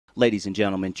Ladies and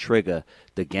gentlemen, Trigger,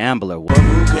 the gambler. A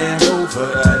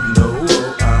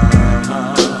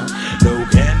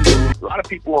lot of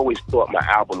people always thought my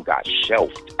album got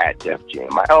shelved at Def Jam.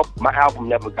 My album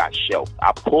never got shelved.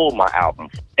 I pulled my album,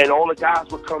 and all the guys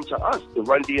would come to us, the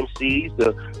Run DMCs,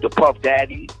 the Puff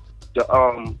Daddy,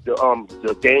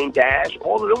 the Dame Dash.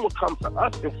 All of them would come to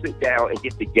us and sit down and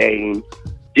get the game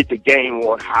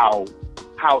on how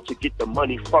to get the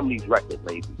money from these record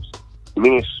labels.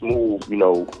 Me and Smooth, you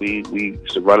know, we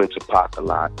used to run into TUPAC a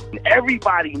lot, and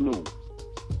everybody knew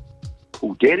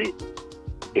who did it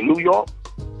in New York,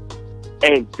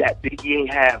 and that Biggie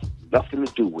ain't have nothing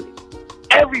to do with it.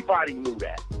 Everybody knew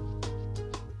that.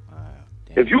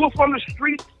 If you were from the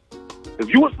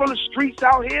streets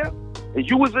out here, and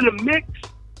you was in the mix,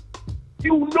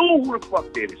 you knew who the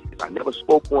fuck did it. I never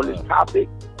spoke on this topic.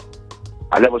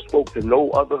 I never spoke to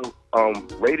no other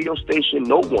radio station,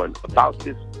 no one about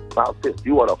this.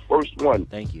 You are the first one.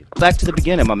 Thank you. Back to the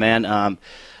beginning, my man. I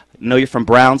know you're from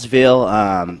Brownsville.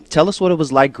 Tell us what it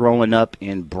was like growing up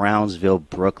in Brownsville,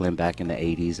 Brooklyn, back in the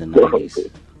 80s and 90s.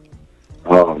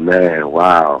 Oh, man,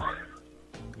 wow.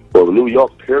 Well, New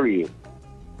York, period,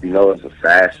 you know, it's a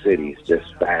fast city. It's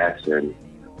just fast. And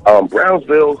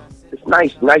Brownsville, it's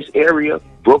nice area.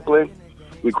 Brooklyn,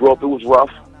 we grew up, it was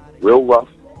rough, real rough.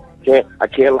 I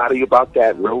can't lie to you about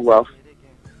that, real rough.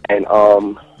 And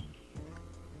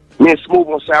me and Smooth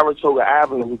on Saratoga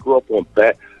Avenue, we grew up on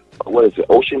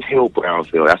Ocean Hill,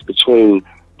 Brownsville. That's between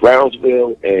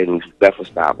Brownsville and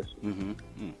Bedford-Stuyvesant.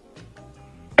 Mm-hmm.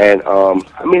 And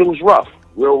I mean, it was rough,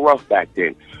 real rough back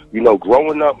then. You know,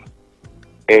 growing up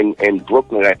in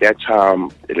Brooklyn at that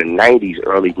time, in the 90s,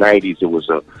 early 90s, it was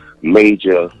a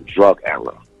major drug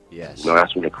era. Yes. You know,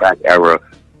 that's when the crack era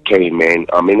came in.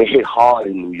 I mean, it hit hard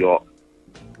in New York.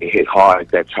 It hit hard at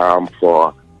that time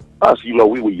for us. You know,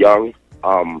 we were young.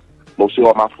 Most of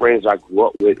all my friends I grew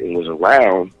up with and was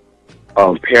around,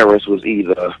 parents was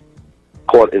either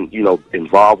caught in, you know,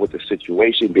 involved with the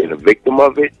situation, being a victim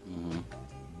of it,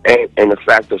 and the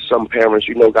fact that some parents,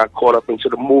 you know, got caught up into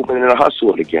the movement and the hustle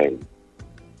of the game.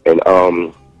 And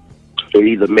it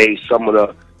either made some of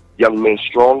the young men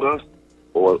stronger,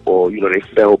 or you know, they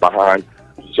fell behind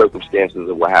circumstances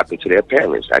of what happened to their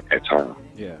parents at that time.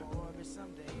 Yeah.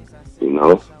 You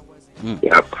know?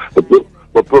 Yeah.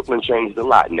 But Brooklyn changed a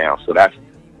lot now, so that's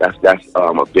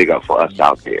a big up for us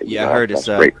out there. Yeah, I heard it's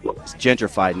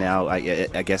gentrified now. I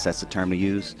guess that's the term to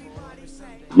use.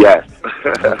 Yes.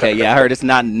 Okay, yeah, I heard it's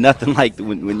nothing like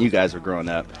when you guys were growing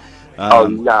up.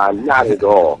 Nah, not at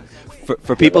all.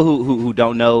 For people who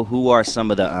don't know, who are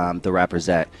some of the rappers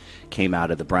that came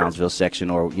out of the Brownsville section,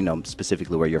 or you know,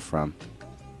 specifically where you're from?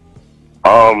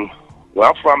 Well,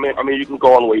 I'm from, I mean, you can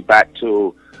go all the way back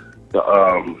to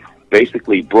the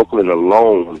basically Brooklyn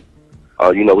alone.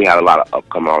 You know, we had a lot of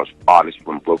upcoming artists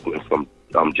from Brooklyn,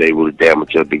 from J. Rue the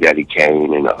Damager, Big Eddie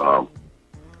Kane, and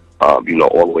you know,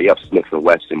 all the way up Smith and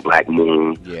Wesson, Black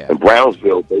Moon. Yeah. And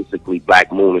Brownsville, basically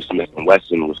Black Moon and Smith and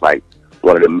Wesson was like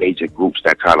one of the major groups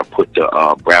that kind of put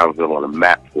the Brownsville on the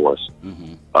map for us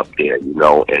up there, you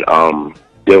know. And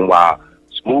then while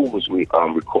Smooth was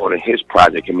recording his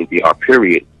project, him and DR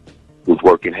Period was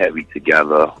working heavy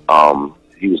together.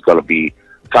 He was going to be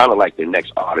kind of like the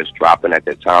next artist dropping at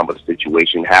that time, but the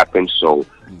situation happened, so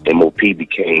MOP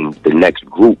became the next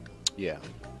group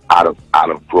out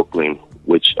of Brooklyn,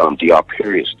 which DR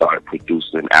Period started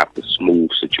producing after Smooth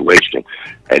situation.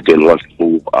 And then once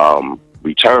Smooth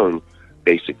returned,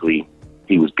 basically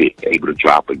he was able to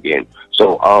drop again.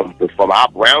 So from our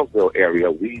Brownsville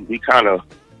area, we kind of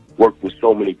worked with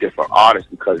so many different artists,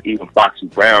 because even Foxy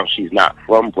Brown, she's not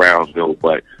from Brownsville,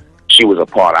 but she was a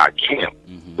part of our camp.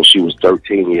 When she was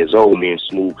 13 years old, me and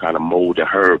Smooth kind of molded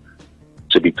her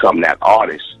to become that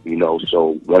artist, you know.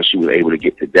 So once she was able to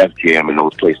get to Def Jam and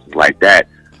those places like that,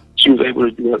 she was able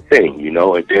to do her thing, you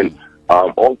know. And then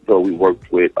also we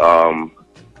worked with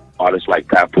artists like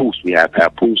Papoose. We had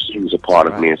Papoose. He was a part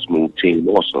of me and Smooth team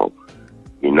also,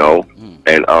 you know.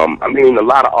 And I mean, a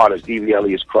lot of artists, D.V.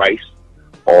 Elias Christ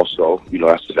also, you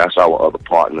know, that's our other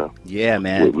partner. Yeah,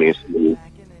 man. With me and Smooth.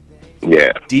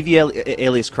 Yeah. D.V.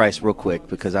 Alias Christ, real quick,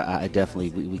 because I definitely,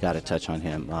 we got to touch on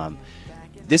him.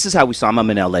 This is how we saw him. I'm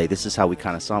in L.A. This is how we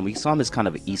kind of saw him. We saw him as kind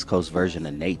of an East Coast version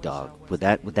of Nate Dogg. Would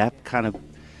that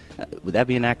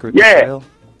be an accurate portrayal?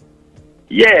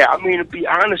 Yeah, I mean, to be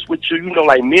honest with you, you know,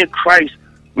 like me and Christ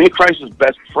was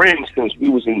best friends since we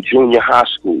was in junior high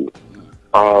school.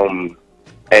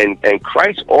 And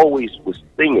Christ always was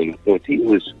singing since he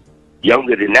was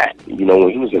younger than that. You know, when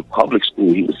he was in public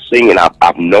school, he was singing.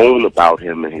 I've known about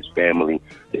him and his family.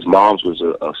 His mom was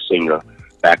a singer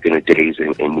back in the days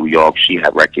in New York. She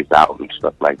had records out and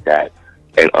stuff like that.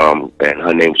 and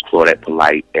her name was Claudette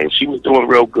Polite, and she was doing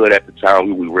real good at the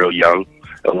time. We were real young,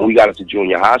 and when we got into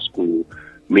junior high school,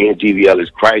 me and DVL is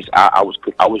Christ, I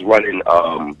was running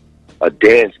a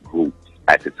dance group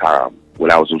at the time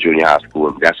when I was in junior high school.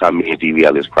 And that's how me and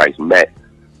DVL is Christ met,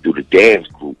 through the dance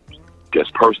group,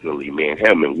 just personally, me and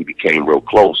him, and we became real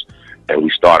close. And we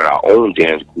started our own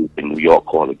dance group in New York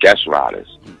called the Guest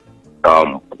Riders,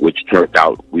 which turned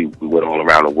out we went all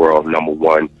around the world,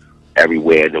 #1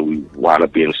 everywhere. Then we wound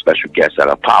up being a special guest at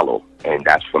Apollo, and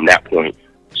that's from that point,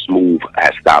 Smooth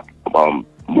has stopped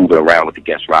moving around with the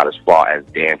Guest Riders as far as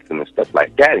dancing and stuff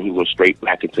like that, and he went straight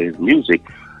back into his music.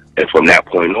 And from that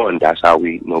point on, that's how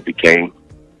we became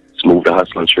Smooth the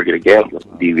Hustler and Trigger the Gambler,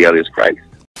 DVL is Christ.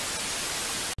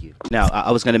 Now,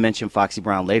 I was going to mention Foxy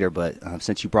Brown later, but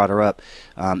since you brought her up,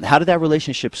 how did that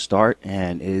relationship start?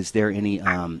 And is there any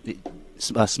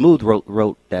Smooth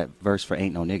wrote that verse for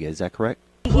Ain't No Nigga, is that correct?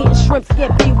 Eating shrimp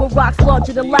scampi with rocks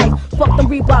larger than life. Fuck them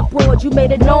Reebok broads, you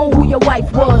made it known who your wife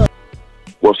was.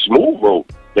 Well, Smooth wrote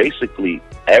basically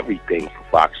everything for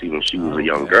Foxy when she was a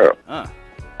young girl.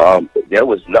 There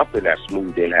was nothing that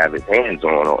Smooth didn't have his hands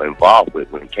on or involved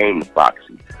with when it came to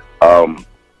Foxy.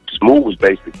 Smooth was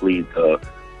basically the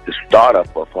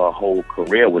startup of her whole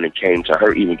career when it came to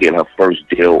her even getting her first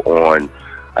deal on,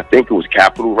 I think it was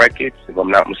Capitol Records, if I'm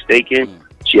not mistaken.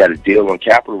 She had a deal on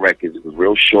Capitol Records. It was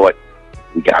real short.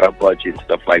 We got her budget and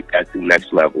stuff like that through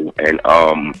Next Level. And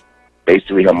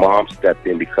basically her mom stepped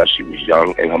in because she was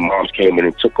young, and her moms came in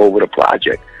and took over the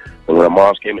project. And when her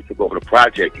moms came and took over the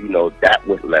project, that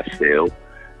went left field.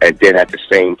 And then at the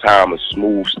same time, a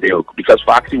Smooth still, because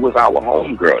Foxy was our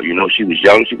homegirl. She was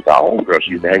young, she was our homegirl.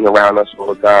 She used to hang around us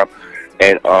all the time.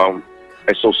 And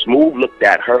so Smooth looked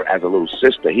at her as a little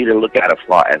sister. He didn't look at her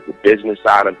far as the business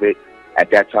side of it at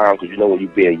that time, because when you're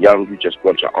being young, you just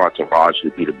want your entourage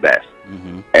to be the best.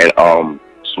 And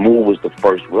Smooth was the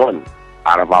first one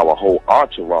out of our whole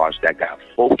entourage that got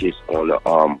focused on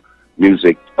the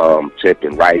music tip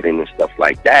and writing and stuff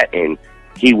like that. And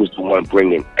he was the one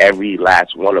bringing every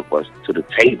last one of us to the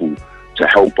table to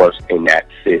help us in that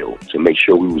field, to make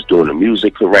sure we was doing the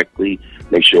music correctly,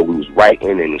 make sure we was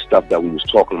writing, and the stuff that we was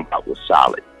talking about was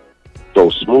solid. So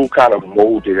Smooth kind of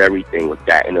molded everything with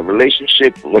that. And the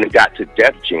relationship, when it got to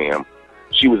Def Jam,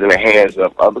 she was in the hands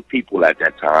of other people at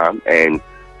that time, and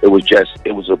it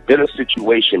was a bitter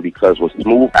situation because when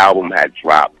Smooth album had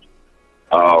dropped,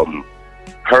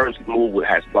 her and Smooth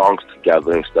had songs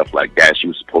together and stuff like that. She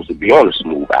was supposed to be on the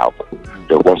Smooth album,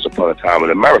 the Once Upon a Time in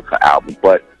America album,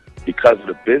 but because of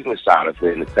the business side of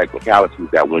it and the technicalities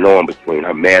that went on between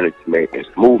her management and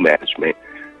Smooth management,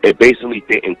 it basically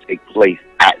didn't take place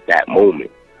at that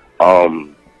moment.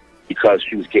 Because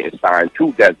she was getting signed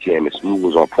to Def Jam and Smooth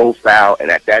was on Profile, and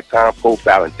at that time,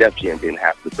 Profile and Def Jam didn't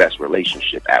have the best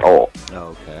relationship at all.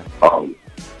 Oh, okay.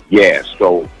 Yeah,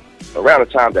 so around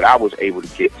the time that I was able to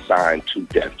get signed to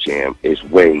Def Jam is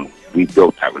when we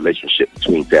built that relationship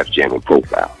between Def Jam and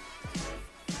Profile.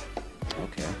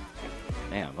 Okay.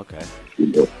 Damn. Okay.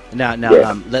 Yeah. Now,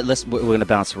 Yeah. We're gonna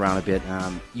bounce around a bit.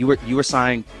 You were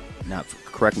signed. Now,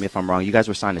 correct me if I'm wrong. You guys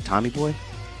were signed to Tommy Boy.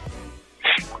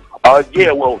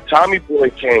 Yeah. Well, Tommy Boy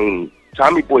came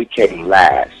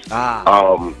last.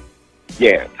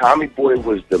 Yeah, Tommy Boy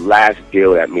was the last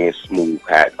deal that me and Smooth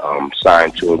had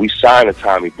signed to, and we signed a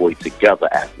Tommy Boy together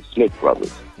as the Smith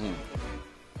Brothers.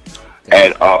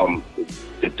 And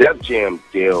the Def Jam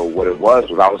deal, what it was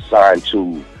I was signed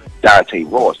to Dante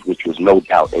Ross, which was No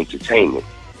Doubt Entertainment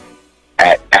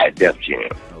at Def Jam.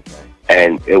 Okay.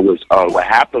 And it was what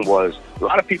happened was a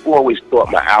lot of people always thought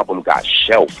my album got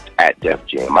shelved at Def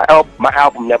Jam. My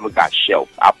album never got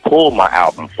shelved. I pulled my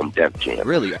album from Def Jam.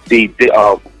 Really?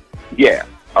 Yeah.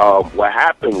 What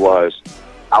happened was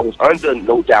I was under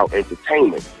No Doubt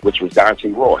Entertainment, which was Dante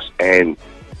Ross. And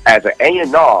as an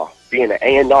A&R, being an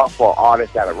A&R for an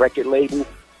artist at a record label,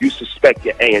 you suspect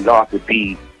your A&R to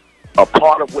be a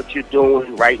part of what you're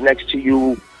doing, right next to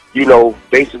you.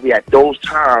 Basically at those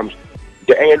times,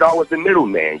 the A&R was the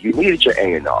middleman. You needed your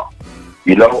A&R,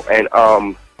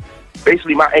 And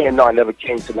basically my A&R never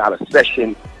came to not a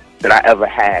session that I ever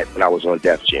had when I was on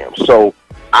Def Jam. So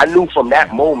I knew from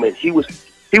that moment he was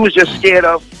just scared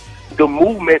of the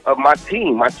movement of my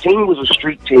team. My team was a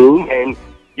street team, and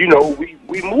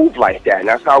we moved like that, and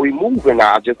that's how we move. And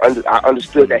I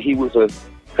understood that he was a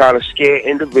kind of scared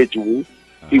individual.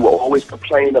 He would always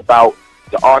complain about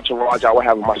the entourage I would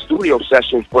have in my studio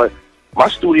sessions, but my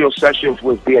studio sessions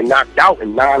was being knocked out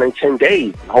in 9 and 10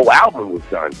 days. The whole album was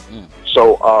done.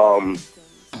 So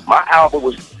my album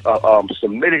was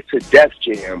submitted to Def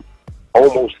Jam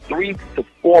almost 3 to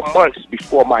 4 months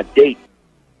before my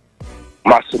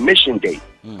submission date.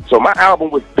 So my album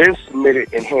was then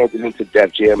submitted and handed into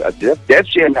Def Jam. Def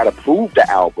Jam had approved the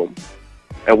album.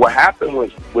 And what happened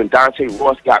was when Dante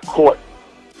Ross got caught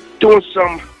doing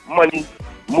some money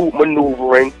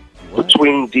maneuvering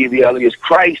between D.V. Elias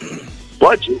Christ's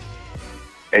budget.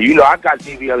 And, you know, I got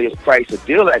D.V. Elias Christ a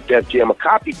deal at Def Jam, a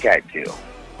copycat deal.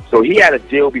 So he had a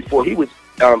deal before he was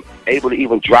able to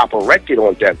even drop a record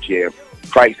on Def Jam.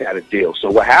 Christ had a deal.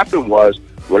 So what happened was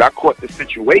when I caught the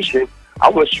situation, I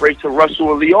went straight to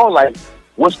Russell and Leon like,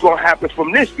 what's going to happen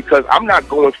from this? Because I'm not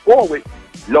going forward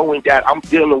knowing that I'm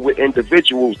dealing with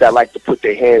individuals that like to put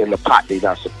their hand in the pot they're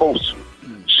not supposed to.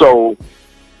 So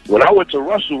when I went to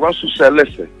Russell, Russell said,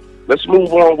 listen, let's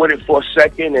move on with it for a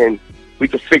second and we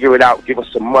can figure it out. Give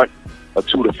us a month or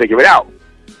two to figure it out.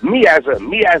 Me as a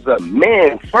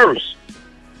man first,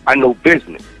 I know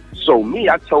business. So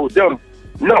I told them,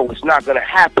 no, it's not going to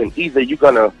happen. Either you're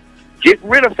going to get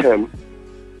rid of him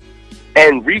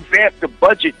and revamp the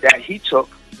budget that he took,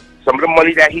 some of the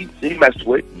money that he messed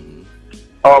with,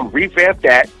 revamp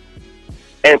that,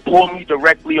 and pull me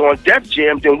directly on Def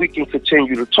Jam, then we can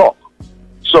continue to talk.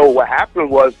 So what happened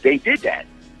was they did that.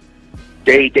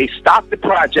 They stopped the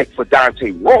project for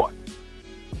Dante Ross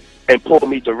and pulled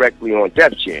me directly on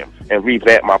Def Jam and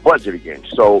revamp my budget again.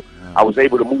 So I was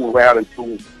able to move around and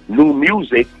do new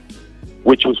music,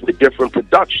 which was with different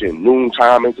production.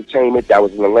 Noontime Entertainment, that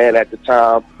was in Atlanta at the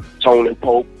time. Tone and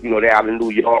Pope, you know, they're out in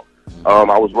New York.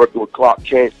 I was working with Clark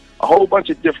Kent, a whole bunch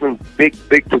of different big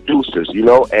producers, you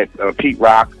know, and Pete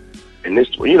Rock, and this,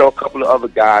 you know, a couple of other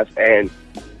guys. And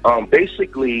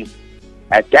basically,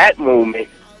 at that moment,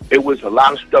 it was a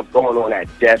lot of stuff going on at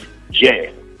Def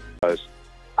Jam. Because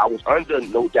I was under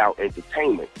No Doubt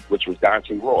Entertainment, which was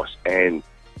Dante Ross. And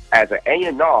as an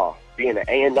A&R, being an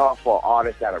A&R for an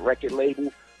artist at a record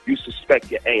label, you suspect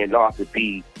your A&R to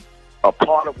be a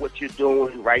part of what you're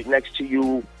doing, right next to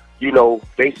you. You know,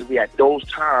 basically at those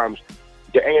times,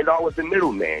 the A&R was the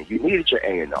middleman. You needed your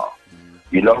A&R,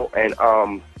 you know.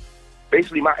 And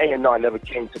basically my A&R never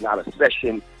came to not a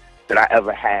session that I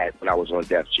ever had when I was on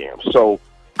Def Jam. So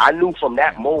I knew from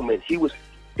that moment he was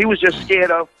just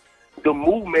scared of the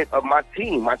movement of my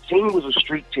team. My team was a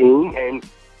street team, and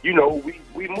you know,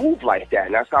 we move like that,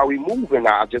 and that's how we move. And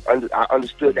I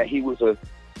understood that he was a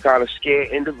kind of scared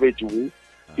individual.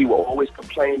 He would always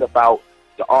complain about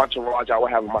the entourage I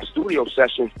would have in my studio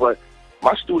sessions, but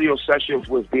my studio sessions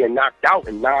was being knocked out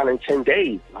in 9 and 10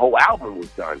 days. The whole album was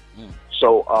done.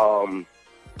 So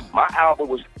my album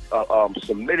was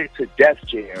submitted to Def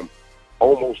Jam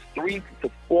almost 3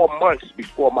 to 4 months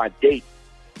before my date,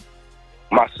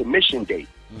 my submission date.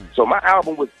 So my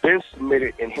album was then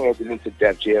submitted and handed into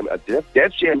Def Jam.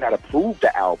 Def Jam had approved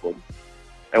the album.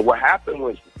 And what happened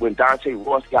was when Dante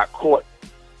Ross got caught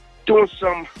doing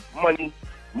some money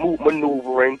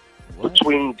maneuvering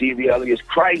between D.V. Elias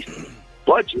Christ's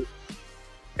budget.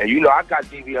 And, you know, I got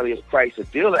D.V. Elias Christ a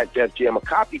deal at Def Jam, a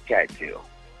copycat deal.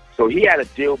 So he had a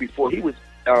deal before he was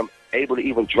able to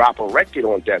even drop a record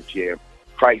on Def Jam.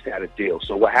 Christ had a deal.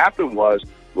 So what happened was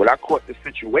when I caught the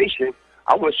situation,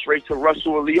 I went straight to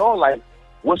Russell and Leon like,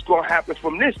 what's going to happen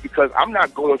from this? Because I'm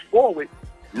not going forward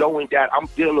knowing that I'm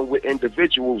dealing with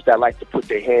individuals that like to put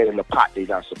their hand in the pot they're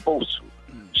not supposed to.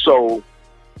 So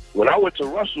when I went to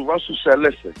Russell, Russell said,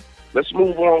 listen, let's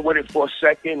move on with it for a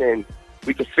second and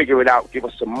we can figure it out. Give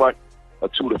us a month or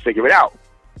two to figure it out.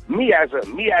 Me as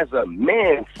a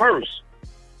man first,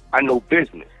 I know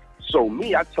business. So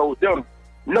I told them,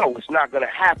 no, it's not going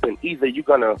to happen. Either you're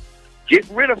going to get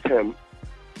rid of him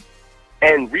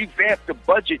and revamp the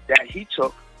budget that he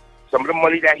took, some of the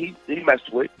money that he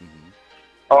messed with,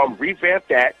 revamp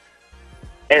that,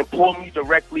 and pull me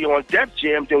directly on Def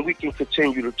Jam, then we can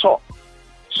continue to talk.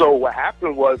 So what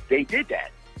happened was they did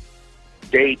that.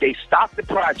 They stopped the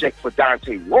project for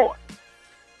Dante Ross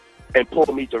and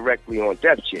pulled me directly on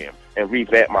Def Jam and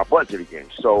revamp my budget again.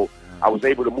 So I was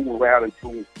able to move around and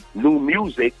do new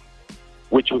music,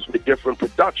 which was with different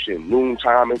production.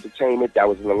 Noontime Entertainment, that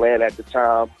was in Atlanta at the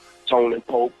time. Tone and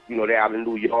Pope, you know, they're out in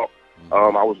New York.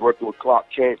 I was working with Clark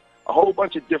Kent, a whole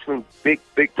bunch of different big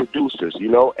producers, you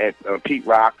know, and Pete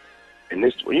Rock, and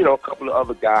this, you know, a couple of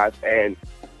other guys. And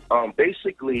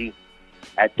basically,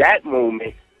 at that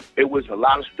moment, it was a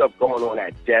lot of stuff going on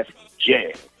at Def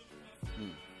Jam.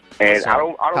 And I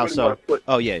don't really want to put.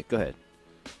 Oh yeah, go ahead.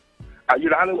 You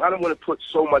know, I don't want to put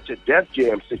so much a Def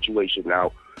Jam situation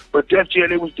now, but Def Jam,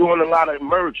 they was doing a lot of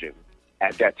merging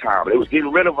at that time. They was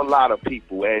getting rid of a lot of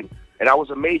people, and I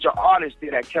was a major artist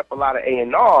there that kept a lot of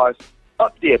A&Rs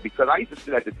up there because I used to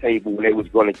sit at the table when they was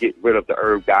going to get rid of the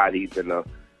Irv Gottis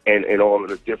and all of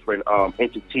the different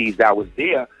entities that was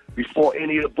there before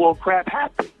any of the bull crap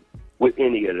happened with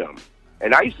any of them.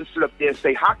 And I used to sit up there and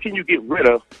say, how can you get rid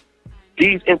of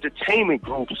these entertainment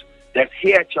groups that's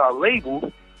here at y'all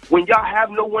label when y'all have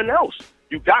no one else?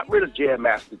 You got rid of Jam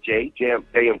Master Jay,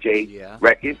 JMJ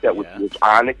Records, that was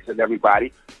Onyx and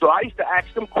everybody. So I used to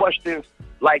ask them questions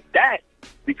like that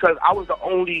because I was the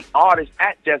only artist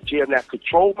at Def Jam that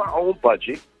controlled my own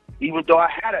budget. Even though I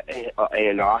had an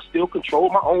A&R, I still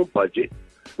controlled my own budget.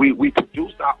 We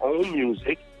produced our own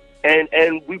music,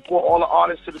 and we brought all the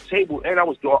artists to the table. And I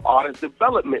was doing artist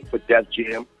development for Def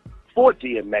Jam for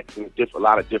DMX and a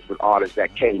lot of different artists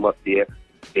that came up there.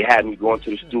 They had me going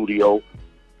to the studio,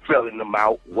 filling them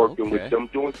out, working with them,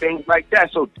 doing things like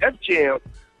that. So Def Jam,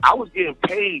 I was getting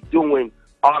paid doing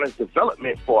artist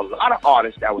development for a lot of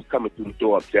artists that was coming through the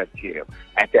door of Def Jam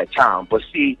at that time. But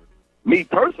see, me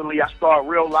personally, I started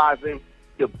realizing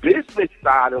the business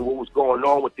side of what was going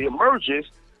on with the emergers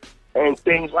and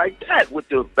things like that, with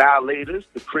the Violators,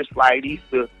 the Chris Lighties,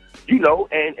 the, you know,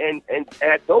 and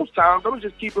at those times, I'm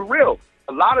just keep it real.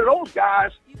 A lot of those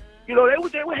guys, you know,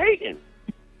 they were hating.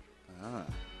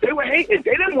 They were hating.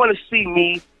 They didn't want to see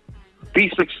me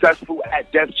be successful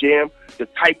at Def Jam, the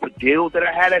type of deal that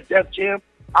I had at Def Jam.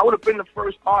 I would have been the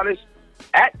first artist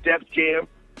at Def Jam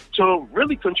to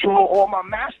really control all my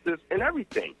masters and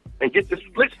everything and get the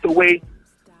splits the way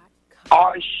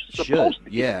artists supposed to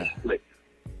get the split.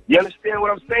 You understand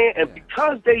what I'm saying? And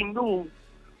because they knew,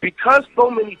 because so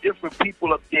many different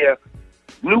people up there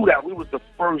knew that we was the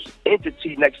first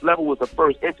entity, Next Level was the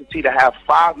first entity to have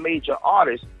 5 major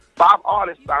artists, 5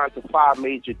 artists signed to 5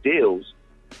 major deals,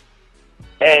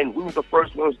 and we were the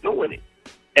first ones doing it.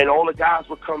 And all the guys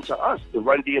would come to us, the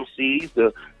Run DMCs,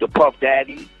 the Puff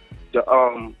Daddy,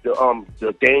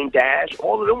 the Dame Dash,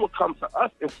 all of them would come to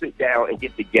us and sit down and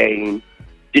get the game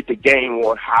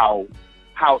on how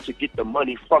to get the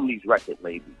money from these record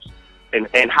labels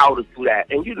and how to do that.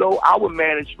 And you know, our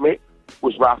management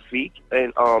was Rafiq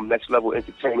and Next Level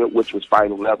Entertainment, which was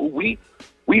Final Level. We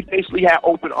basically had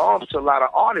open arms to a lot of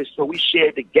artists, so we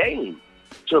shared the game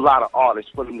to a lot of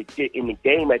artists for them to get in the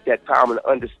game at that time and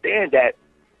understand that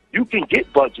you can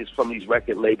get budgets from these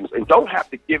record labels and don't have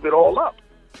to give it all up.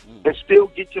 And still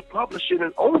get your publishing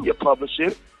and own your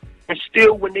publishing, and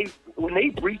still when they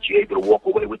breach, you're able to walk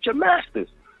away with your masters.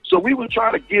 So we were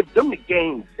trying to give them the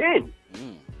game then.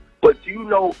 But you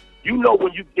know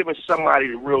when you're giving somebody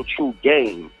the real true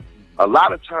game, a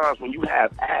lot of times when you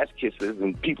have ass kissers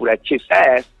and people that kiss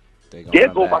ass,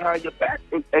 they'll go behind your back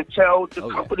and tell the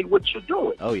company what you're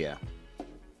doing. Oh, yeah.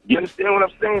 You understand what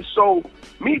I'm saying? So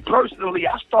me personally,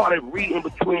 I started reading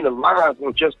between the lines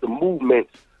on just the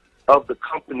movements of the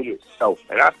company itself.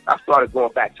 And I started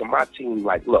going back to my team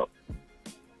like, look,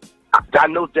 I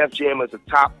know Def Jam is a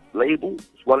top label.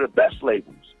 It's one of the best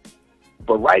labels.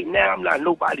 But right now, I'm not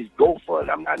nobody's gopher and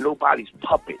I'm not nobody's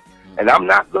puppet. And I'm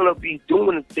not going to be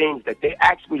doing the things that they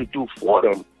ask me to do for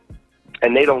them,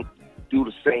 and they don't do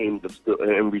the same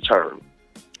in return,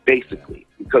 basically.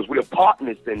 Because we're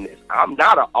partners in this. I'm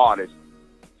not an artist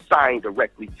signed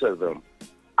directly to them.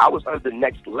 I was under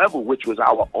Next Level, which was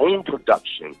our own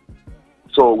production.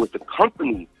 So it was the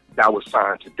company that was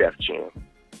signed to Def Jam.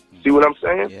 See what I'm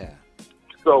saying? Yeah.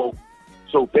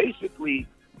 So basically,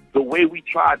 the way we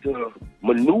tried to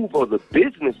maneuver the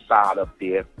business side up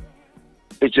there,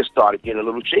 it just started getting a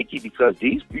little shaky because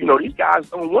these guys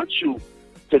don't want you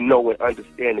to know and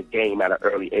understand the game at an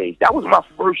early age. That was my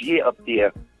first year up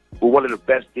there with one of the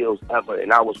best deals ever,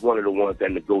 and I was one of the ones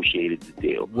that negotiated the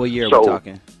deal. What year are we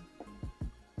talking?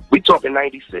 We talking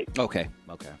 96. Okay.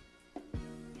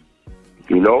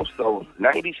 You know, so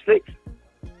 96,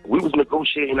 we was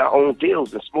negotiating our own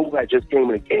deals, and Smooth had just came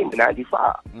in the game in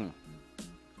 95.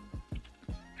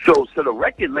 So the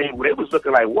record label, they was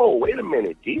looking like, whoa, wait a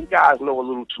minute, these guys know a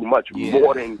little too much,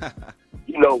 more than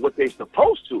what they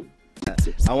supposed to.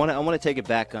 I want to take it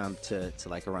back to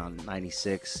like around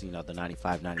 96, the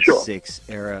 95, 96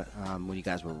 era, when you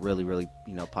guys were really, really,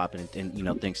 popping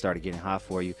and things started getting hot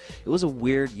for you. It was a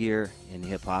weird year in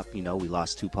hip hop. We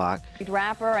lost Tupac.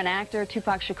 Rapper and actor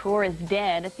Tupac Shakur is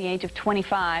dead at the age of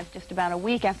 25, just about a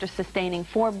week after sustaining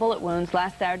 4 bullet wounds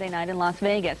last Saturday night in Las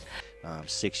Vegas.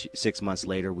 6 months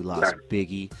later, we lost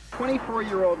Biggie.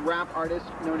 24-year-old rap artist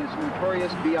known as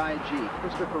Notorious B.I.G.,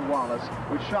 Christopher Wallace,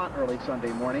 was shot early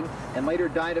Sunday morning and later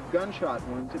died of gunshot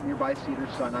wounds at nearby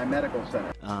Cedars-Sinai Medical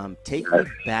Center. Take me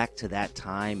back to that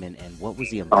time and what was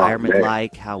the environment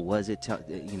like? How was it?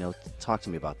 Talk to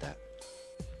me about that.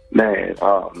 Man,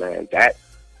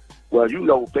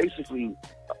 basically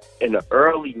in the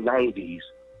early 90s,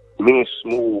 me and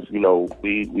Smooth,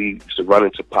 we used to run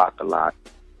into Pac a lot.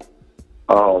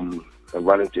 And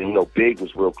run into, Big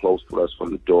was real close to us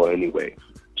from the door anyway,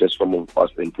 just from us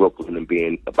in Brooklyn and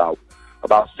being about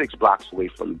about 6 blocks away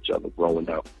from each other growing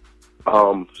up.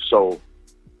 So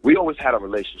we always had a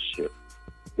relationship.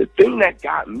 The thing that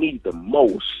got me the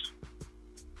most,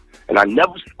 and I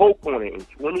never spoke on it in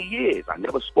 20 years. I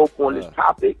never spoke on this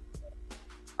topic.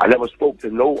 I never spoke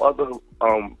to no other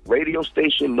radio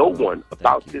station, no one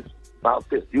about this.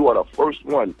 You are the first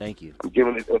one. Thank you. I'm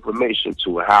giving this information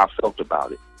to and how I felt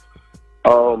about it.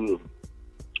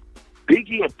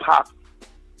 Biggie and Pac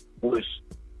was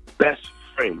best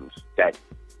friends that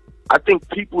I think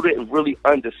people didn't really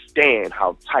understand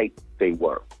how tight they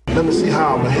were. Let me see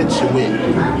how I'm gonna hit you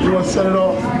with. You wanna set it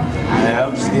off? Man,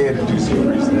 I'm scared to do some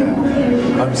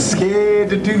freestyle. I'm scared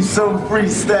to do some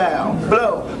freestyle.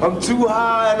 Blow, I'm too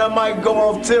high and I might go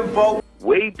off tempo.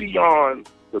 Way beyond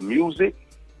the music,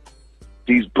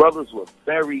 these brothers were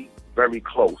very, very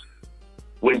close.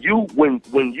 When you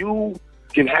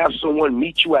can have someone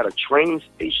meet you at a train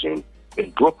station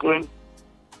in Brooklyn,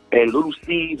 and Little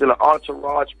C's and an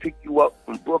entourage pick you up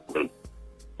from Brooklyn,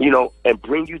 you know, and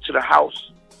bring you to the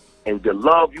house, and the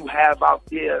love you have out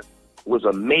there was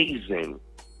amazing.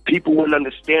 People wouldn't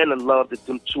understand the love that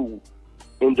them two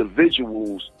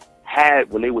individuals had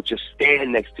when they would just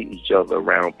stand next to each other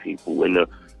around people, and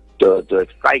the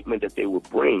excitement that they would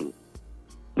bring.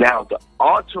 Now, the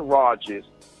entourages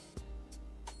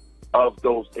of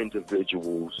those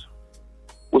individuals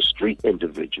were street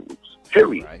individuals,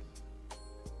 period. Right.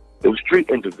 It was street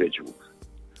individuals.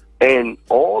 And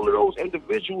all of those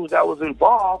individuals that was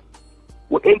involved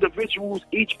were individuals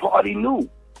each party knew.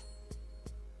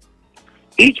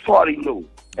 Each party knew.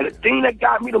 And the thing that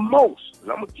got me the most,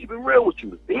 and I'm going to keep it real with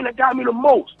you, the thing that got me the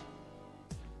most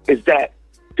is that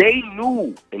they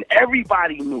knew, and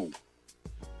everybody knew,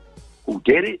 who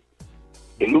did it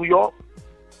in New York,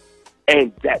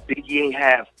 and that Biggie ain't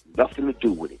have nothing to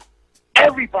do with it.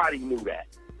 Everybody knew that.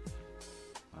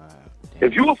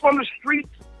 If you were from the streets,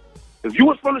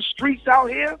 out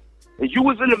here, and you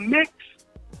was in the mix,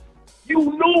 you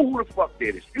knew who the fuck did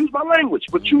it. Excuse my language,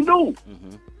 but you knew.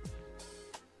 Mm-hmm.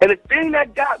 And the thing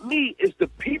that got me is the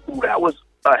people that was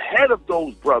ahead of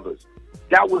those brothers,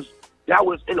 that was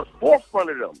in the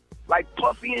forefront of them, like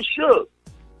Puffy and Suge.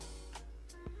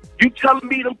 You telling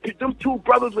me them two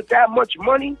brothers with that much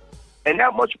money and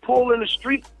that much pull in the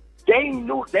street, they ain't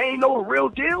know the real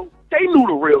deal? They knew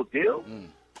the real deal. Mm.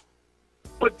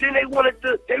 But then they wanted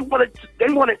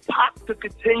Pac to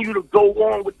continue to go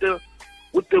on with the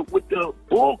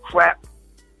bull crap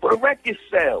for the record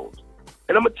sales.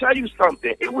 And I'm gonna tell you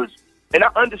something. It was, and I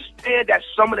understand that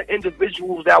some of the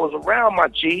individuals that was around my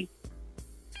G,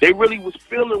 they really was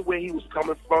feeling where he was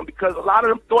coming from, because a lot of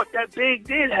them thought that Big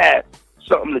did have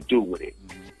something to do with it.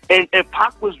 And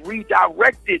Pac was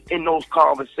redirected in those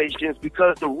conversations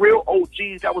because the real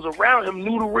OGs that was around him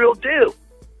knew the real deal.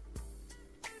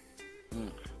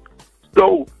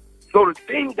 So the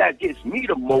thing that gets me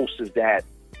the most is that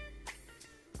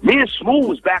me and Smooth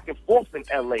was back and forth in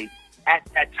LA at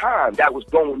that time that was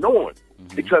going on.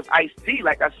 Mm-hmm. Because Ice-T,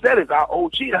 like I said, is our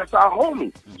OG, that's our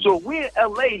homie. Mm-hmm. So we're in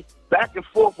LA back and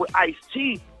forth with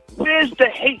Ice-T. Where's the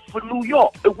hate for New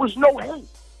York? It was no hate.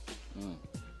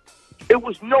 It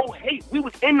was no hate. We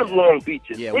was in the Long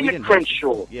Beaches, in the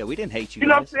Crenshaw. Yeah, we didn't hate you. You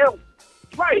know what I'm saying?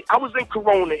 Right. I was in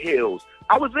Corona Hills.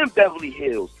 I was in Beverly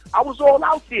Hills. I was all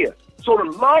out there. So the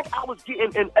love I was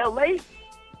getting in L.A.,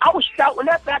 I was shouting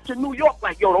that back to New York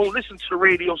like, yo, don't listen to the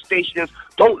radio stations.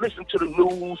 Don't listen to the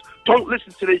news. Don't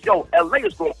listen to this. Yo, L.A.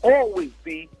 is going to always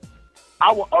be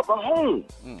our other home.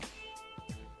 Mm.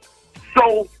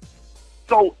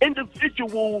 So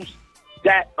individuals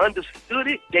that understood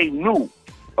it, they knew.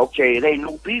 Okay, it ain't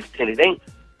no beef in it.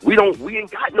 We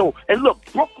ain't got no. And look,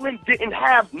 Brooklyn didn't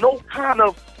have no kind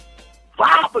of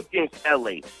vibe against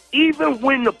LA. Even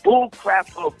when the bull crap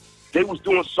of they was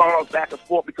doing songs back and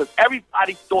forth, because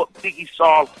everybody thought Biggie's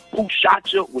song "Who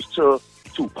Shot Ya" was to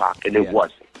Tupac, and it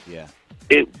wasn't. Yeah,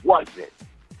 it wasn't.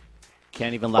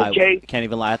 Can't even lie. Okay? Can't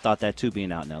even lie. I thought that too,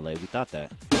 being out in LA. We thought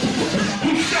that.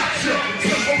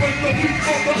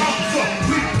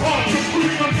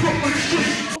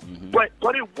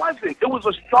 But it wasn't. It was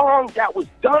a song that was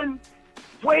done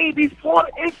way before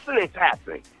the incident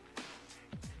happened.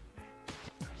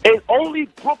 And only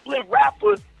Brooklyn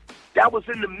rappers that was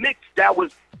in the mix, that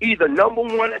was either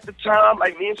 #1 at the time,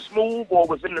 like me and Smooth, or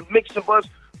was in the mix of us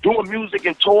doing music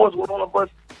and tours with all of us,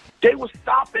 they would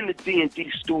stop in the D&D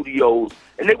studios,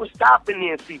 and they would stop in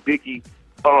there and see Biggie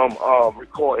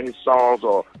recording his songs,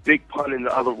 or Big Pun in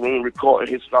the other room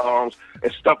recording his songs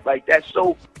and stuff like that.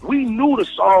 So we knew the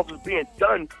songs was being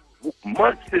done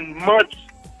months and months,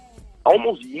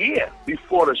 almost a year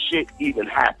before the shit even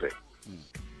happened.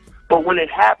 But when it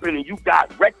happened and you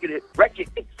got record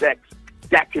execs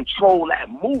that control that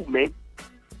movement,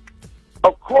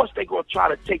 Of course, they're going to try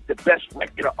to take the best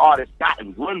record an artist got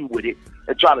and run with it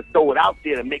and try to throw it out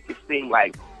there and make it seem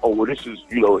like, oh, well, this is,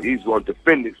 you know, he's going to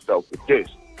defend himself with this.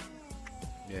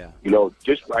 Yeah. You know,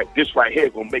 this right here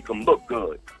going to make him look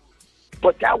good.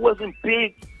 But that wasn't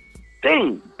Big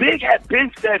thing. Big had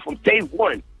been said from day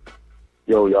one,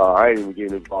 yo, y'all, I ain't even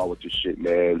getting involved with this shit,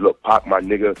 man. Look, Pac, my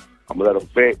nigga, I'm going to let him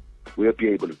vent. We'll be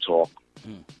able to talk.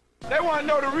 They want to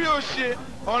know the real shit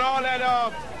on all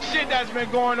that shit that's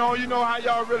been going on. You know how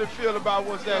y'all really feel about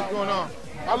what's that going on.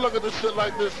 I look at this shit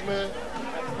like this, man.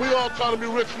 We all trying to be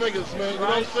rich niggas, man. You know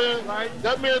what I'm saying? Right.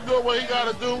 That man doing what he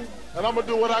got to do, and I'm going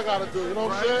to do what I got to do. You know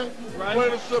what I'm saying? Right.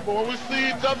 Plain and simple. When we see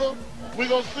each other, we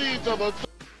going to see each other.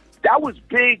 That was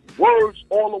Big words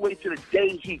all the way to the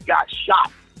day he got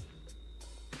shot.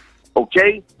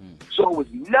 Okay? So it was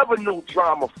never no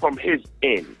drama from his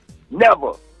end.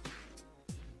 Never.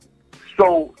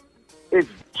 So,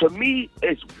 to me,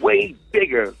 it's way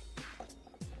bigger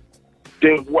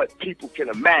than what people can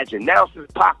imagine. Now,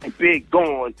 since Pac and Big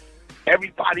gone,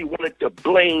 everybody wanted to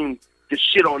blame the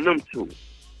shit on them two.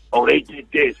 Oh, they did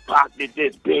this, Pac did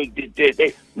this, Big did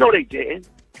this. No, they didn't.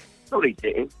 No, they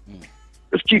didn't.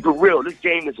 Let's keep it real. This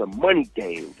game is a money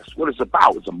game. That's what it's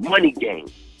about. It's a money game.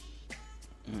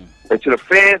 And to the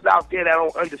fans out there that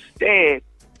don't understand,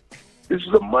 this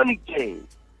is a money game.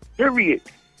 Period.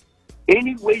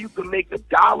 Any way you can make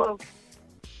 $1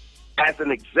 as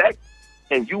an exec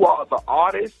and you are the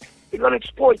artist, they're going to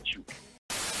exploit you.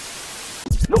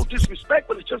 No disrespect,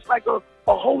 but it's just like a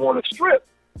hoe on a strip.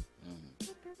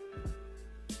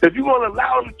 If you're going to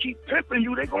allow them to keep pimping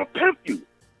you, they're going to pimp you.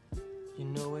 You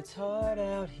know it's hard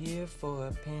out here for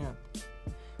a pimp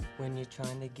when you're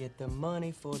trying to get the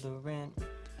money for the rent.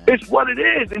 It's what it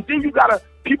is. And then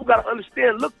people gotta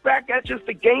understand, look back at just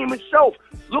the game itself.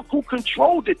 Look who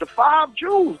controlled it, the 5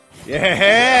 Jews.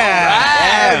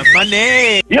 Yeah,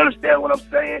 money. You understand what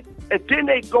I'm saying? And then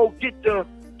they go get let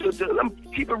me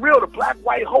keep it real, the Black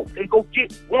White Hope. They go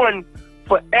get one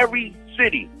for every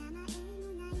city.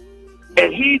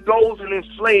 And he goes and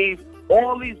enslaves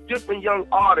all these different young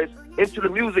artists into the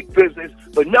music business,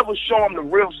 but never show them the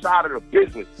real side of the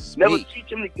business. Sweet. Never teach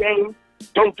them the game.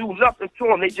 Don't do nothing to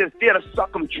them. They just there to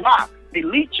suck them dry. They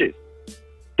leeches.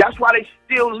 That's why they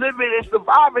still living and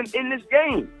surviving in this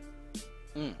game.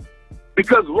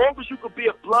 Because long as you could be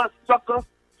a blood sucker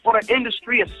for the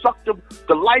industry and suck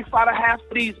the life out of half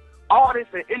of these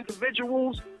artists and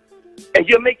individuals, and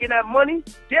you're making that money,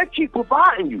 they'll keep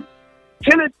providing you.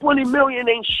 10 and 20 million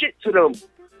ain't shit to them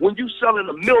when you selling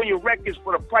 1 million records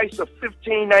for the price of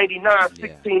 $15.99,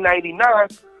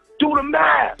 $16.99. Do the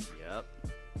math.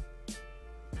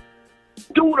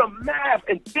 Do the math,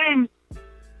 and then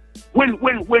when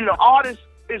the artist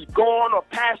is gone or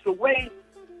passed away,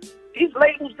 these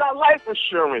labels got life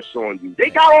insurance on you. They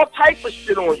got all type of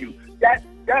shit on you. That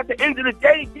at the end of the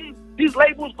day, these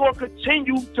labels gonna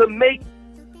continue to make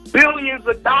billions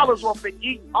of dollars off of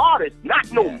each artist,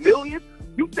 not no millions.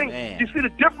 You think you see the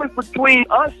difference between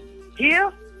us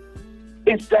here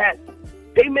is that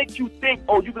they make you think,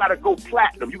 oh, you gotta go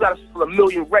platinum, you gotta sell 1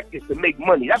 million records to make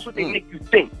money. That's what they make you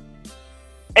think.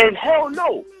 And hell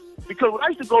no, because when I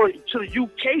used to go to the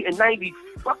UK in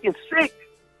 '96,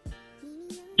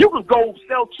 you could go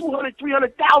sell 200,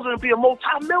 300,000 and be a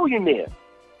multi-millionaire.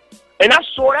 And I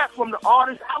saw that from the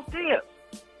artists out there.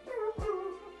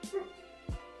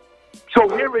 So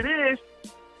here it is.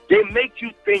 They make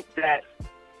you think that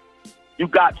you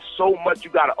got so much,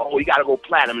 you gotta go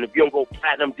platinum. And if you don't go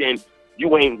platinum, then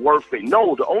you ain't worth it.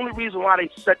 No, the only reason why they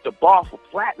set the bar for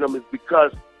platinum is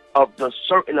because of the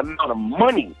certain amount of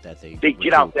money that they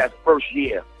get out that first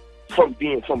year from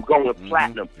going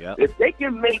platinum. If they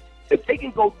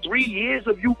can go 3 years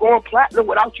of you going platinum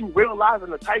without you realizing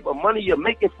the type of money you're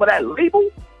making for that label,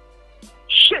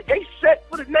 shit, they set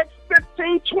for the next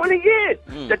 15, 20 years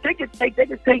that they can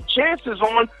take chances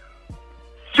on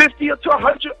 50 or to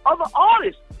 100 other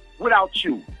artists without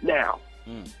you now.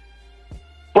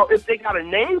 But if they got a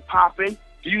name popping,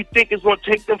 do you think it's going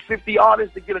to take them 50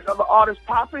 artists to get another artist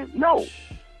popping? No.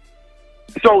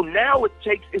 So now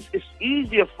it's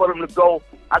easier for them to go,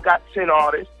 I got 10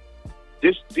 artists.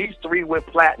 These 3 went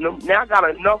platinum. Now I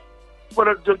got enough for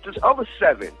the other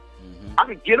 7. I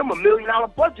could get them $1 million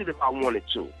budget if I wanted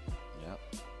to.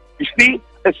 You see?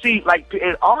 And see, like,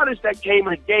 an artist that came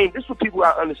in the game, this is what people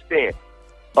got to understand.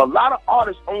 A lot of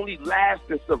artists only last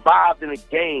and survived in the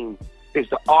game is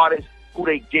the artists who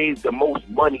they gave the most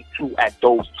money to at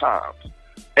those times.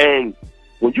 And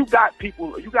when you got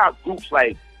groups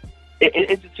like,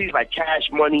 entities like Cash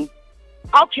Money,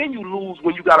 how can you lose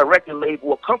when you got a record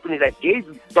label, a company that gave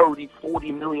you $30,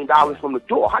 $40 million from the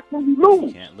door? How can you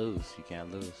lose? You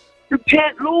can't lose. You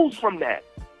can't lose from that.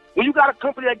 When you got a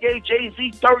company that gave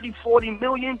Jay-Z 30, 40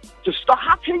 million to start,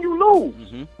 how can you lose?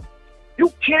 Mm-hmm.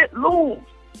 You can't lose.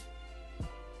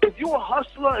 If you're a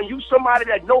hustler and you somebody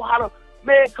that know how to,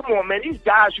 man, come on, man. These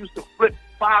guys used to flip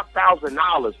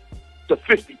 $5,000 to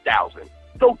 $50,000.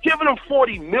 So giving them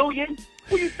 40 million,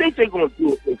 what do you think they're gonna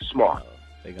do if they're smart?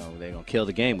 They're gonna kill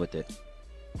the game with it.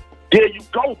 There you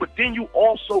go. But then you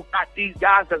also got these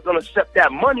guys that's gonna accept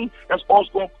that money. That's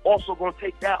also gonna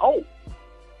take that oath.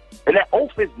 And that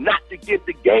oath is not to give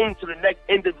the game to the next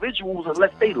individuals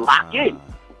unless they lock in.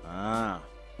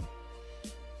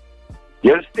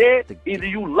 You understand? Either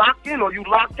you lock in or you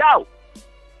lock out.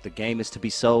 The game is to be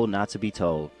sold, not to be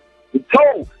told. Be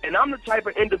told. And I'm the type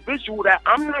of individual that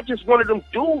I'm not just one of them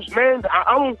dudes, man.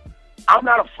 I'm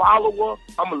not a follower.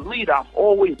 I'm a leader. I've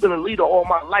always been a leader all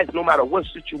my life, no matter what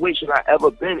situation I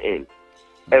ever been in.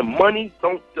 And money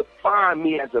don't define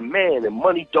me as a man, and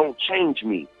money don't change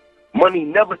me. Money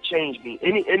never changed me.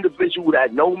 Any individual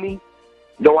that know me,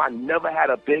 know I never had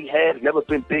a big head, never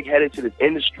been big-headed to this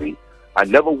industry. I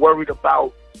never worried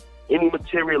about any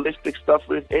materialistic stuff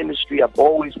in this industry. I've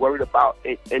always worried about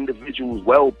individuals'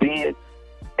 well-being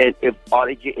and are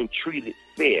they getting treated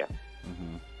fair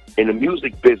in the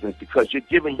music business, because you're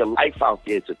giving your life out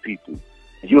there to people.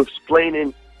 You're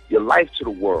explaining your life to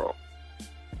the world.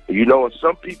 You know, and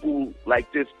some people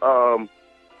like this, you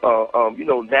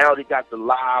know, now they got the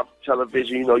live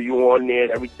television, you know, you on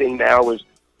there, everything now is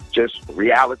just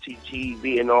reality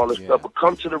TV and all this stuff. But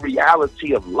come to the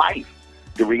reality of life.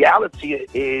 The reality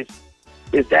is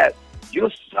that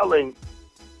you're selling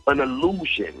an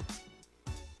illusion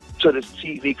to this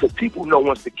TV, because people know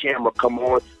once the camera come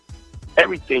on,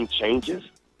 everything changes.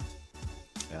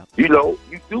 Yeah. You know,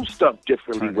 you do stuff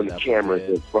differently when the camera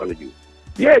is in front of you.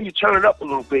 Yeah, you turn it up a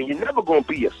little bit. You're never going to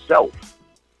be yourself.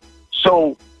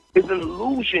 So it's an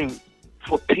illusion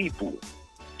for people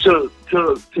to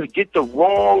get the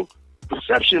wrong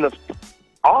perception of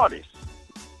artists.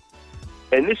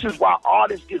 And this is why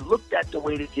artists get looked at the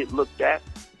way they get looked at.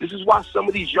 This is why some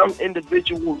of these young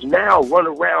individuals now run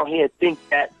around here and think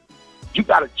that you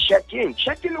got to check in.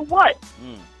 Check into what?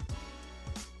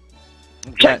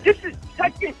 Check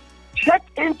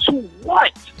into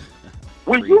what?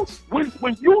 When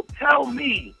you tell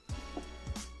me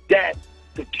that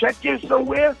to check in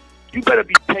somewhere, you better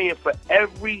be paying for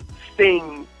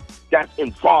everything that's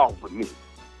involved with me.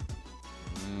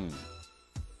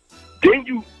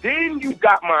 Then you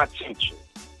got my attention.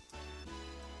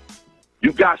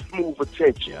 You got smooth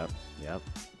attention. Yep.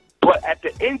 But at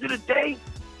the end of the day,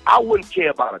 I wouldn't care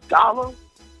about $1.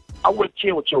 I wouldn't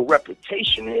care what your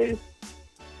reputation is.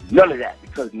 None of that,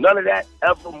 because none of that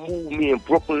ever moved me in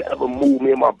Brooklyn, ever moved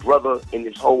me and my brother in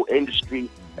this whole industry,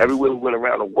 everywhere we went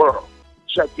around the world.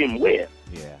 Check in where?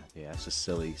 Yeah, it's a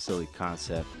silly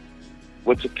concept.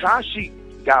 When Tekashi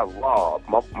got robbed,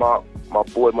 my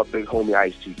boy, my big homie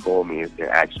Ice-T called me and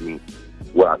asked me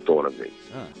what I thought of it.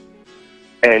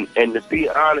 And to be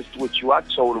honest with you, I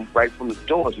told him right from the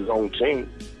door it's his own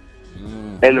team.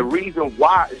 And the reason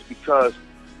why is because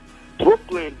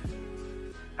Brooklyn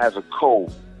has a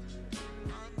code.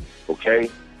 Okay?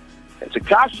 And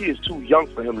Tekashi is too young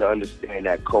for him to understand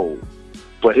that code.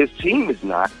 But his team is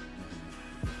not.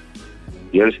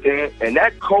 You understand? And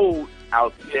that code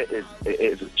out there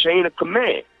is a chain of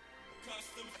command.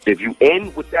 If you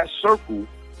end with that circle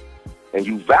and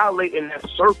you violate in that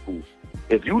circle,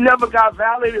 if you never got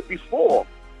violated before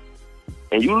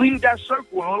and you leave that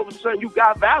circle and all of a sudden you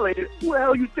got violated, who the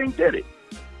hell you think did it?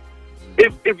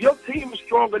 If your team is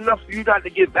strong enough for you not to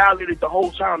get violated the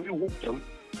whole time you whooped them,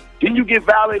 then you get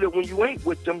violated when you ain't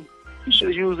with them, he should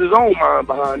have used his own mind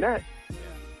behind that.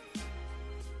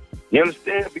 You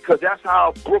understand? Because that's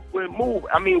how Brooklyn moved.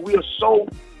 I mean,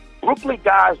 Brooklyn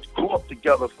guys grew up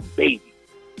together from babies.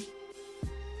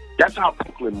 That's how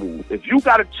Brooklyn moved. If you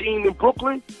got a team in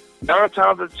Brooklyn, 9 times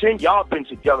out of 10, y'all been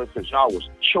together since y'all was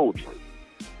children.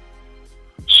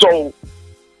 So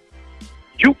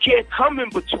you can't come in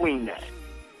between that.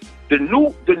 The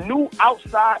new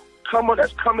outside comer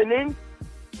that's coming in,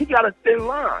 he got a thin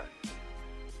line.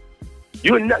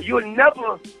 You'll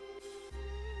never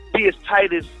be as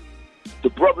tight as the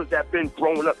brothers that been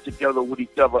growing up together with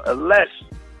each other unless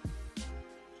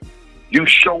you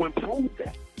show and prove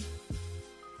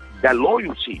that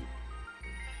loyalty.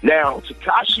 Now,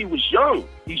 Tekashi was young.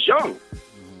 He's young.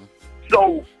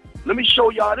 So let me show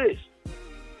y'all this.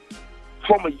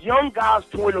 From a young guy's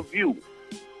point of view,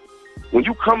 when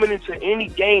you coming into any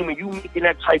game and you making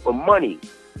that type of money,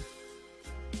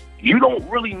 you don't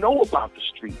really know about the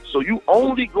street. So you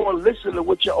only going to listen to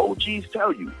what your OGs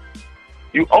tell you.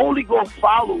 You only going to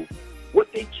follow what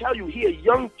what they tell you. He a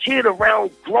young kid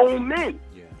around grown men.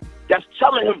 Yeah. That's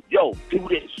telling him, yo, do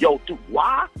this, yo, do.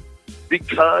 Why?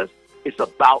 Because it's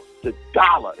about the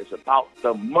dollar. It's about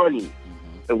the money.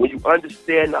 Mm-hmm. And when you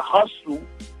understand the hustle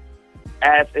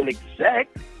as an exec,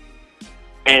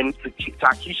 and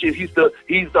Takesha, he's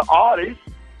the artist,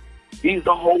 he's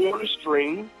the hoe on the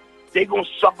string, they gonna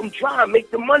suck him dry and make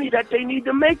the money that they need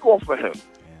to make off of him.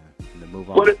 Yeah. And then move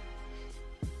on.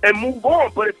 And move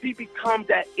on. But if he becomes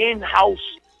that in-house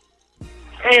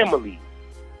family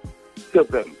to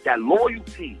them, that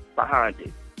loyalty behind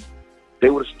it,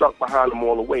 they would have stuck behind him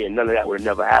all the way, and none of that would have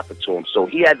never happened to him. So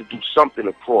he had to do something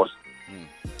across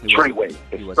Treyway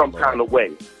in some kind of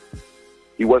way.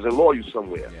 He wasn't loyal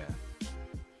somewhere. Yeah.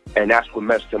 And that's what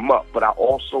messed him up. But I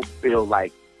also feel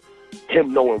like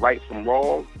him knowing right from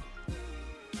wrong,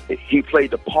 he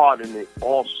played the part in it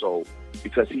also,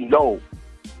 because he knows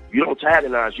you don't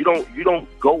antagonize, you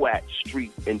don't go at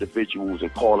street individuals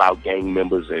and call out gang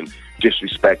members and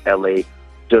disrespect LA.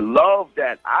 The love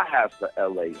that I have for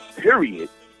LA, period,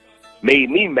 made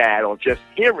me mad on just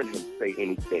hearing him say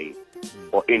anything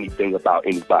or anything about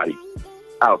anybody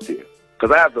out there.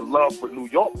 Because I have the love for New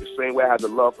York the same way I have the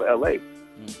love for LA.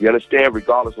 You understand?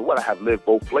 Regardless of what, I have lived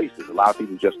both places. A lot of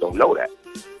people just don't know that.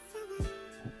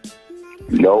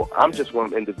 You know, I'm just one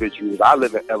of the individuals. I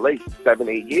live in LA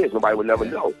 7-8 years. Nobody would never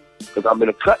know because I'm in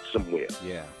a cut somewhere.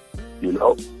 Yeah. You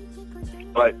know?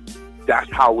 But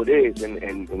that's how it is.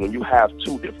 And when you have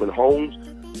two different homes,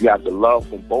 you have the love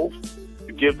from both.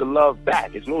 You give the love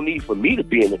back. There's no need for me to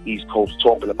be in the East Coast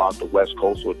talking about the West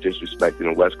Coast or disrespecting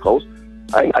the West Coast.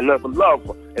 I ain't got nothing but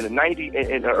love. In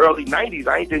the early 90s,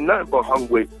 I ain't did nothing but hung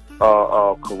with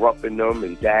corrupting them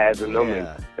and dazzing them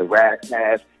and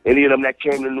Razzcast. Any of them that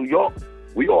came to New York,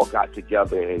 we all got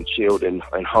together and chilled and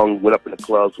hung, went up in the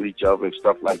clubs with each other and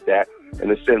stuff like that. And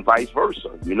it's then vice versa,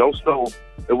 you know? So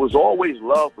it was always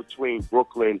love between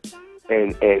Brooklyn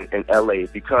and LA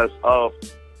because of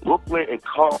Brooklyn and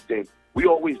Compton. We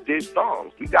always did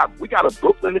songs. We got a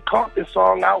Brooklyn and Compton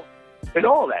song out and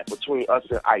all that between us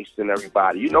and Ice and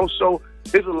everybody, you know? So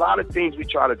there's a lot of things we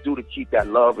try to do to keep that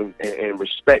love and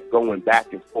respect going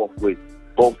back and forth with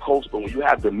both coasts. But when you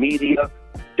have the media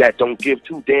that don't give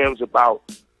two damns about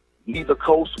neither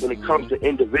coast when it comes to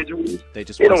individuals, they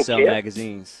just want to sell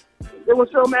magazines. They want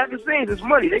to sell magazines. It's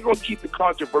money. They're going to keep the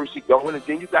controversy going. And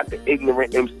then you got the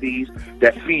ignorant MCs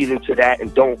that feed into that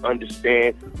and don't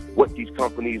understand what these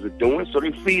companies are doing. So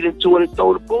they feed into it and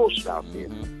throw the bullshit out there.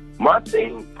 My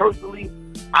thing, personally,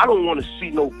 I don't want to see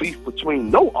no beef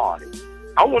between no artists.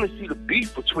 I want to see the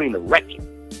beef between the record.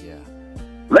 Yeah.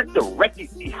 Let the record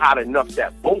be hot enough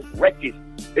that both records,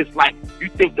 it's like you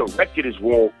think the record is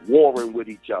warring with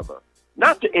each other.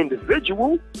 Not the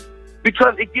individual.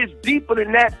 Because it gets deeper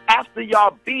than that. After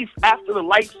y'all beef, after the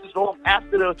lights is off,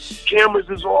 after the cameras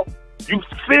is off, you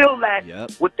feel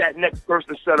that what that next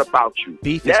person said about you.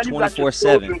 Beef is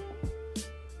 24/7.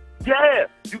 Yeah,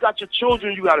 you got your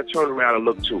children you got to turn around and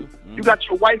look to. You got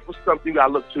your wife or something you got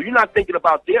to look to. You're not thinking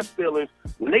about their feelings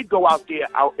when they go out there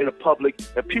out in the public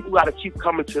and people got to keep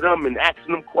coming to them and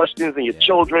asking them questions, and your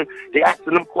children, they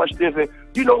asking them questions. And,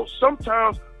 you know,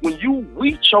 sometimes when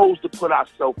we chose to put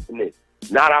ourselves in it,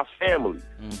 not our family.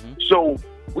 So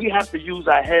we have to use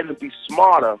our head and be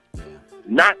smarter,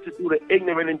 not to do the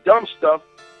ignorant and dumb stuff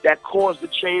that cause the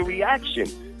chain reaction,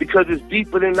 because it's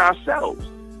deeper than ourselves,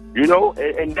 you know?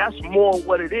 And that's more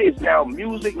what it is. Now,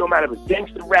 music, no matter if it's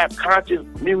gangster rap, conscious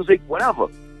music, whatever,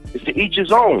 it's to each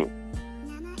his own.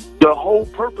 The whole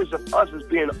purpose of us as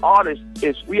being artists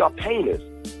is we are painters.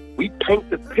 We paint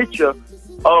the picture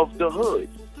of the hood,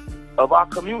 of our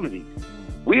community.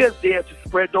 We are there to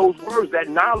spread those words, that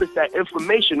knowledge, that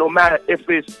information, no matter if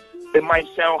it might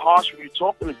sound harsh when you're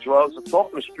talking to drugs or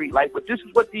talking to street life, but this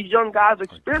is what these young guys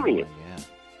experience.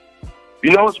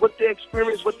 You know, it's what they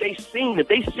experience, what they seen. If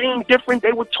they seen different,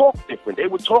 they would talk different. They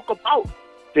would talk about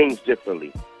things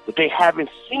differently, but they haven't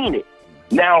seen it.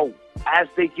 Now, as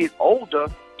they get older,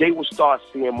 they will start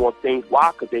seeing more things.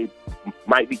 Why? Because they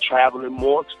might be traveling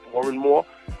more, exploring more.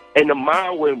 And the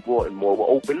mind will broaden more, will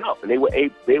open up, and they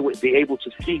would be able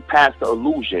to see past the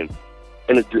illusion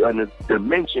and the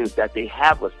dimensions that they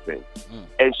have us in.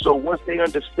 And so once they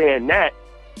understand that,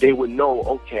 they would know,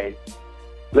 okay,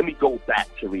 let me go back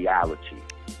to reality,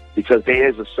 because there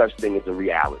is a such thing as a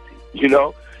reality, you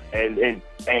know, and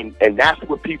that's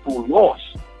what people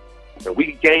lost, and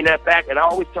we can gain that back. And I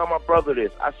always tell my brother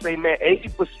this. I say, man,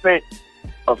 80%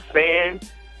 of fans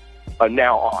are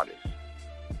now artists.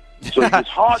 So it's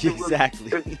hard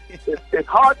to it's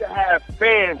hard to have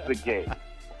fans again.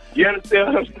 You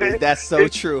understand what I'm saying? That's so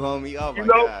true, homie. Oh my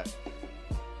God.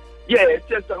 Yeah, it's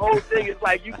just the whole thing. It's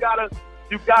like you gotta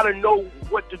you gotta know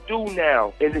what to do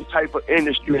now in this type of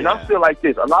industry. And I feel like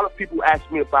this. A lot of people ask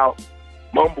me about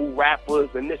mumble rappers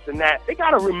and this and that. They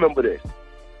gotta remember this.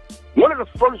 One of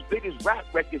the first biggest rap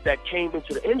records that came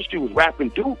into the industry was Rapping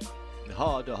Duke.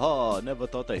 Hard to hard. Never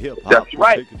thought that hip hop That's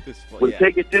right. would take it this far. Would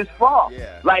take it this far.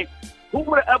 Yeah. Like, who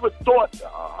would have ever thought? Who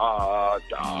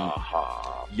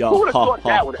would have thought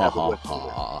that would ever went through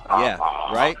it? Yeah,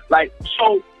 right. Like,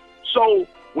 so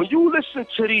when you listen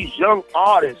to these young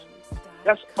artists,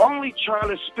 that's only trying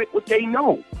to spit what they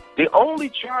know. They're only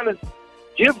trying to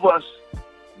give us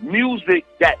music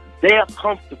that they're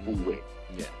comfortable with.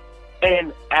 Yeah.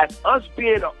 And as us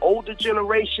being an older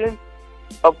generation,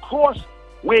 of course,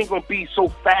 we ain't going to be so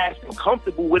fast and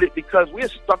comfortable with it because we're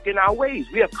stuck in our ways.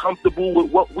 We are comfortable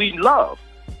with what we love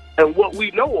and what we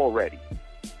know already.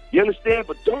 You understand?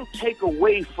 But don't take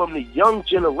away from the young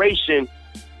generation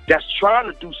that's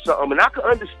trying to do something. And I can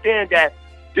understand that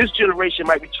this generation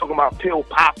might be talking about pill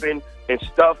popping and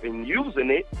stuff and using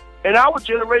it. And our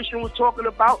generation was talking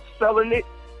about selling it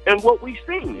and what we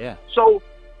seen. Yeah. So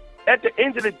at the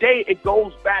end of the day, it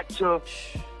goes back to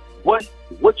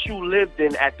what you lived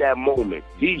in at that moment.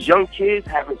 These young kids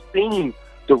haven't seen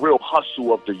the real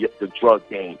hustle of the drug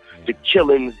game, the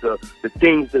killings, the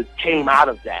things that came out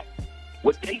of that.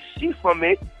 What they see from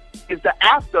it is the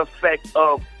after effect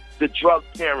of the drug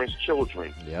parents'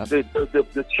 children. Yep.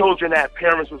 The children that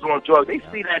parents was on drugs. They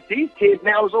see that these kids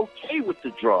now is okay with the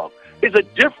drug. It's a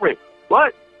different,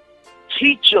 but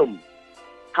teach them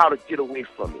how to get away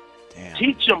from it. Damn.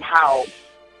 Teach them how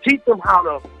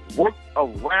to work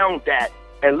around that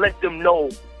and let them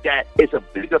know that it's a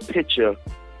bigger picture,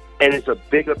 and it's a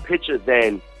bigger picture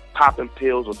than popping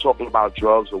pills or talking about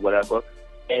drugs or whatever,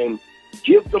 and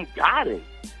give them guidance.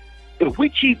 If we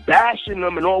keep bashing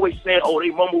them and always saying, oh,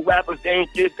 they mumble rappers, they ain't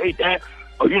this, they that,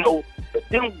 or, you know,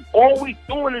 then all we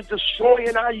doing is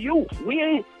destroying our youth.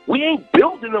 We ain't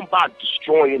building them by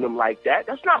destroying them like that.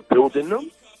 That's not building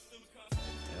them.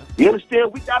 You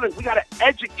understand? We gotta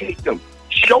educate them.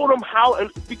 Show them how, and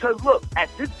because look, at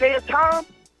this day and time,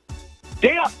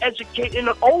 they are educating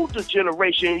the older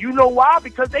generation. You know why?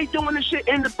 Because they doing this shit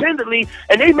independently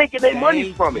and they making their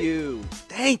money from it.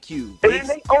 Thank you. And in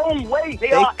their own way,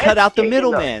 they are cut out the educating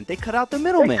middleman. us. They cut out the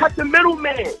middleman. They cut the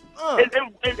middleman.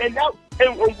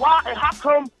 And why? And how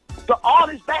come the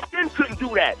artists back then couldn't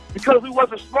do that? Because we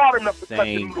wasn't smart enough to cut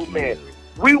the middleman.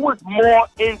 We was more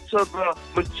into the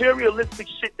materialistic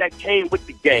shit that came with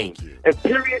the game. And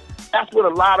period, that's what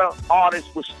a lot of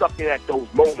artists were stuck in at those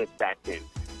moments back then.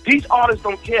 These artists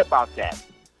don't care about that.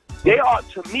 They are,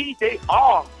 to me, they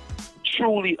are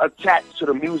truly attached to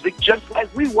the music, just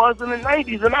like we was in the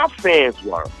 90s and our fans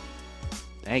were.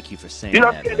 Thank you for saying you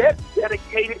know that. What I'm saying? They're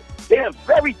dedicated. They're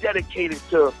very dedicated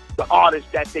to the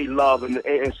artists that they love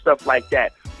and stuff like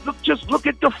that. Look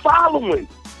at the following.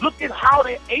 Look at how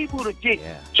they're able to get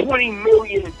 20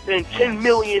 million and 10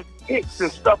 million hits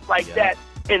and stuff like that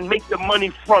and make the money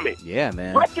from it. Yeah,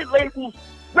 man. Record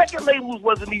labels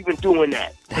wasn't even doing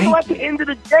that. So at the end of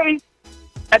the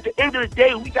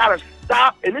day, we gotta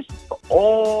stop, and this is for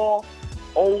all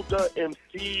older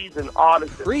MCs and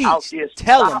artists that's out there.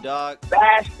 Tell them, dog.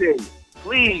 Bashing.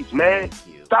 Please, man.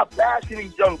 Stop bashing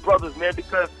these young brothers, man,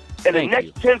 because in the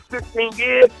next 10, 15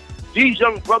 years, these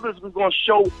young brothers are going to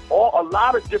show a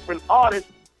lot of different artists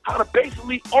how to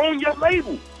basically own your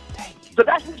label. So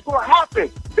that's what's going to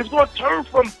happen. It's going to turn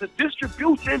from the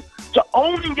distribution to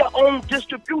owning your own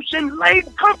distribution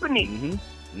label company.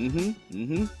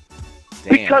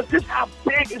 Because this how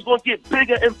big it's going to get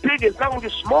bigger and bigger. It's not going to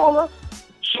get smaller.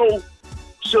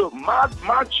 So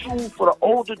my truth for the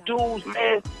older dudes,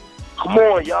 man, come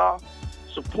on, y'all.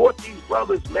 Support these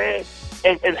brothers, man,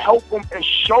 and help them and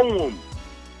show them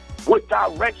what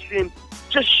direction.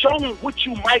 Just show them what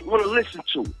you might want to listen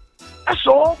to. That's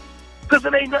all. Because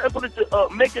it ain't nothing but to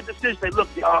make a decision. Say, look,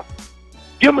 y'all,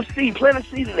 give them a seed, plant a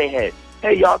seed in their head.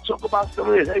 Hey, y'all, talk about some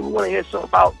of this. Hey, we want to hear something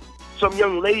about some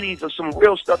young ladies or some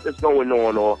real stuff that's going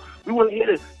on. Or we want to hear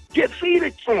this. Feed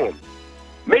it to them.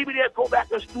 Maybe they'll go back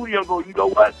to the studio and go, you know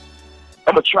what?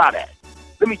 I'm going to try that.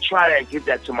 Let me try that and give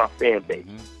that to my fan base.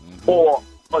 Or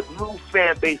a new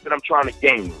fan base that I'm trying to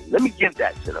gain. Let me give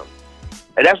that to them.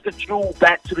 And that's the jewel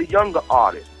back to the younger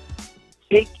artists.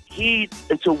 Take heed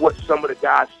into what some of the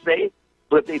guys say.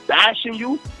 But if they bashing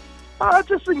you,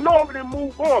 just ignore it and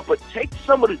move on. But take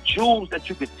some of the jewels that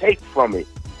you could take from it,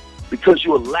 because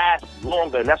you'll last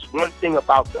longer. And that's one thing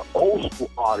about the old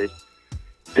school artists,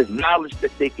 the knowledge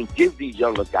that they can give these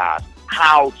younger guys,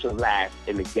 how to last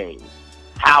in the game,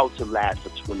 how to last for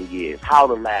 20 years, how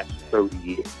to last for 30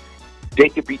 years. They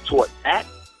can be taught that,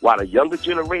 while the younger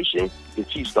generation can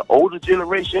teach the older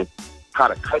generation how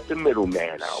to cut the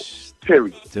middleman out.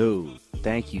 Period. Dude,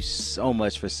 thank you so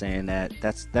much for saying that.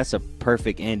 That's a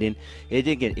perfect ending. It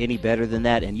didn't get any better than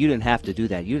that, and you didn't have to do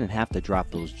that. You didn't have to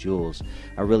drop those jewels.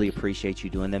 I really appreciate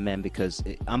you doing that, man, because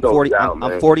I'm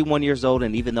 41 years old,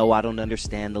 and even though I don't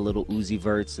understand the little Uzi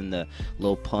verts and the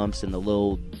little pumps and the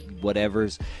little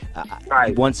whatevers,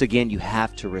 once again, you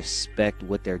have to respect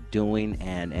what they're doing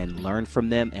and learn from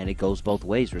them, and it goes both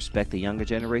ways. Respect the younger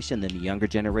generation, then the younger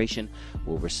generation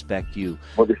will respect you.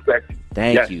 Well, respect.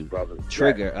 Thank you, brother.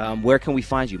 Trigger. Where can we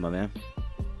find you, my man?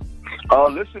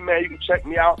 Listen, man, you can check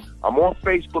me out. I'm on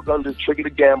Facebook under Trigger the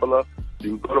Gambler.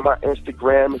 You can go to my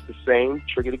Instagram. It's the same,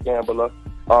 Trigger the Gambler.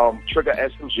 Trigger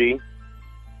SMG.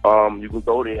 You can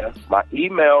go there. My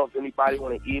email, if anybody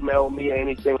want to email me or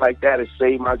anything like that, is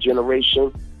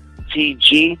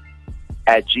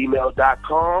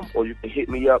SaveMyGenerationTG@gmail.com, or you can hit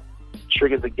me up,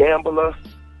 Trigger the Gambler,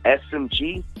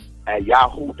 SMG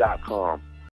 @yahoo.com.